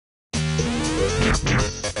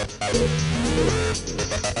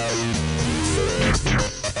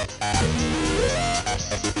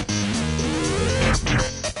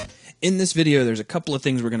In this video, there's a couple of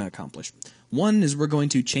things we're going to accomplish. One is we're going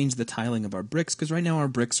to change the tiling of our bricks, because right now our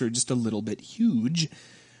bricks are just a little bit huge.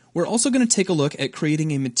 We're also going to take a look at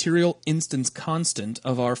creating a material instance constant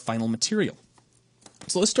of our final material.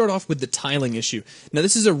 So let's start off with the tiling issue. Now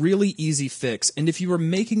this is a really easy fix, and if you are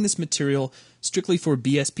making this material strictly for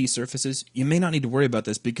BSP surfaces, you may not need to worry about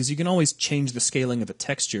this because you can always change the scaling of a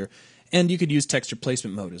texture, and you could use texture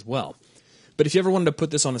placement mode as well. But if you ever wanted to put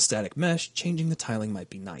this on a static mesh, changing the tiling might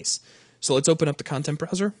be nice. So let's open up the content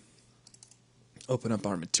browser, open up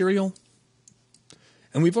our material,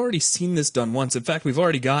 and we've already seen this done once. In fact, we've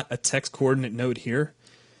already got a text coordinate node here.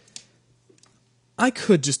 I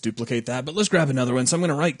could just duplicate that, but let's grab another one. So I'm going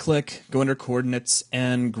to right-click, go under coordinates,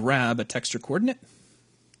 and grab a texture coordinate.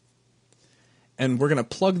 And we're going to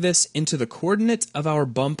plug this into the coordinate of our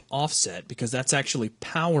bump offset, because that's actually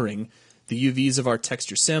powering the UVs of our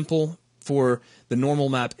texture sample for the normal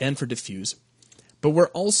map and for diffuse. But we're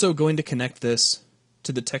also going to connect this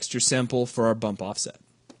to the texture sample for our bump offset.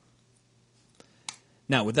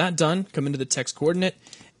 Now with that done, come into the text coordinate,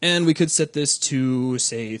 and we could set this to,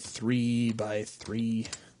 say, 3 by 3.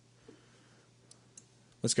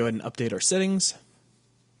 Let's go ahead and update our settings.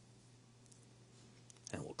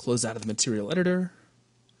 And we'll close out of the material editor,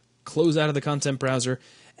 close out of the content browser,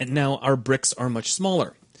 and now our bricks are much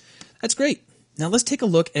smaller. That's great. Now let's take a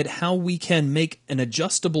look at how we can make an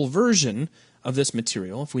adjustable version of this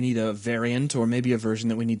material if we need a variant or maybe a version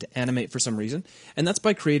that we need to animate for some reason, and that's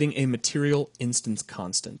by creating a material instance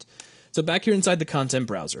constant. So back here inside the content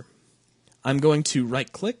browser, I'm going to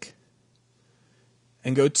right-click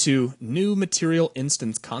and go to New Material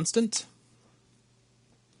Instance Constant.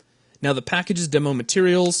 Now the package is demo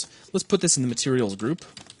materials. Let's put this in the materials group.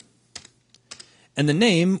 And the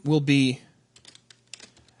name will be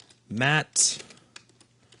MatInst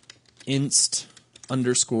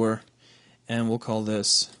underscore, and we'll call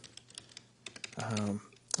this,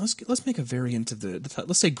 let's make a variant of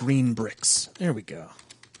let's say green bricks. There we go.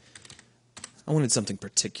 I wanted something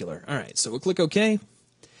particular. All right, so we'll click OK.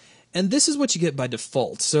 And this is what you get by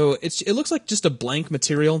default. So it looks like just a blank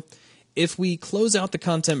material. If we close out the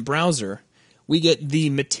content browser, we get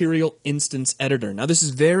the material instance editor. Now this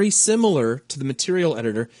is very similar to the material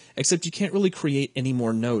editor, except you can't really create any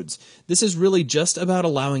more nodes. This is really just about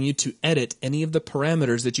allowing you to edit any of the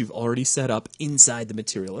parameters that you've already set up inside the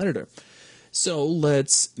material editor. So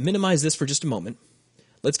let's minimize this for just a moment.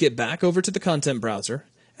 Let's get back over to the content browser,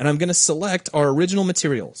 and I'm going to select our original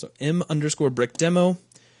material. So m_brick demo.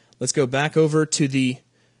 Let's go back over to the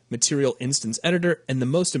material instance editor, and the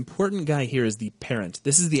most important guy here is the parent.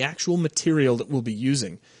 This is the actual material that we'll be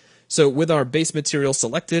using. So with our base material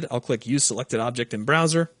selected, I'll click Use Selected Object in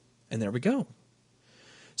Browser, and there we go.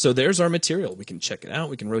 So there's our material. We can check it out,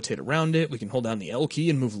 we can rotate around it, we can hold down the L key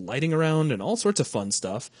and move lighting around and all sorts of fun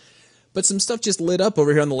stuff. But some stuff just lit up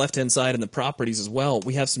over here on the left-hand side in the properties as well.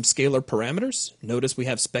 We have some scalar parameters. Notice we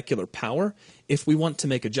have specular power. If we want to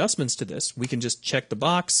make adjustments to this, we can just check the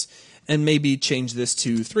box and maybe change this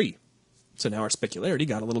to 3. So now our specularity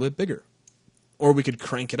got a little bit bigger. Or we could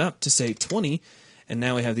crank it up to, say, 20, and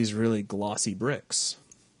now we have these really glossy bricks.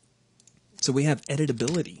 So we have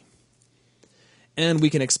editability. And we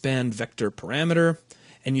can expand vector parameter,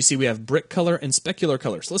 and you see we have brick color and specular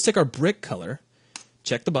color. So let's take our brick color,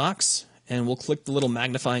 check the box, and we'll click the little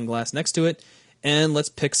magnifying glass next to it, and let's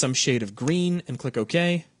pick some shade of green and click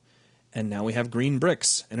OK. And now we have green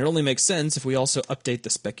bricks. And it only makes sense if we also update the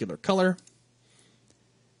specular color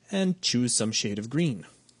and choose some shade of green.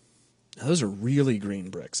 Now those are really green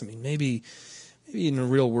bricks. I mean, maybe in the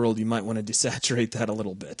real world you might want to desaturate that a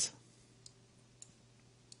little bit.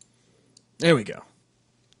 There we go.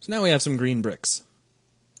 So now we have some green bricks.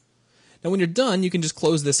 Now when you're done, you can just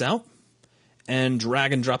close this out and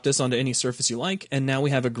drag and drop this onto any surface you like, and now we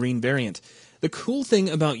have a green variant. The cool thing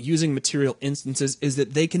about using material instances is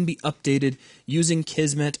that they can be updated using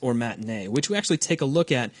Kismet or Matinee, which we actually take a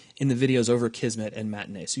look at in the videos over Kismet and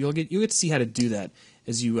Matinee. So you'll get to see how to do that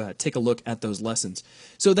as you take a look at those lessons.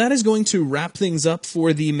 So that is going to wrap things up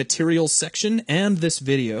for the materials section and this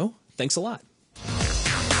video. Thanks a lot.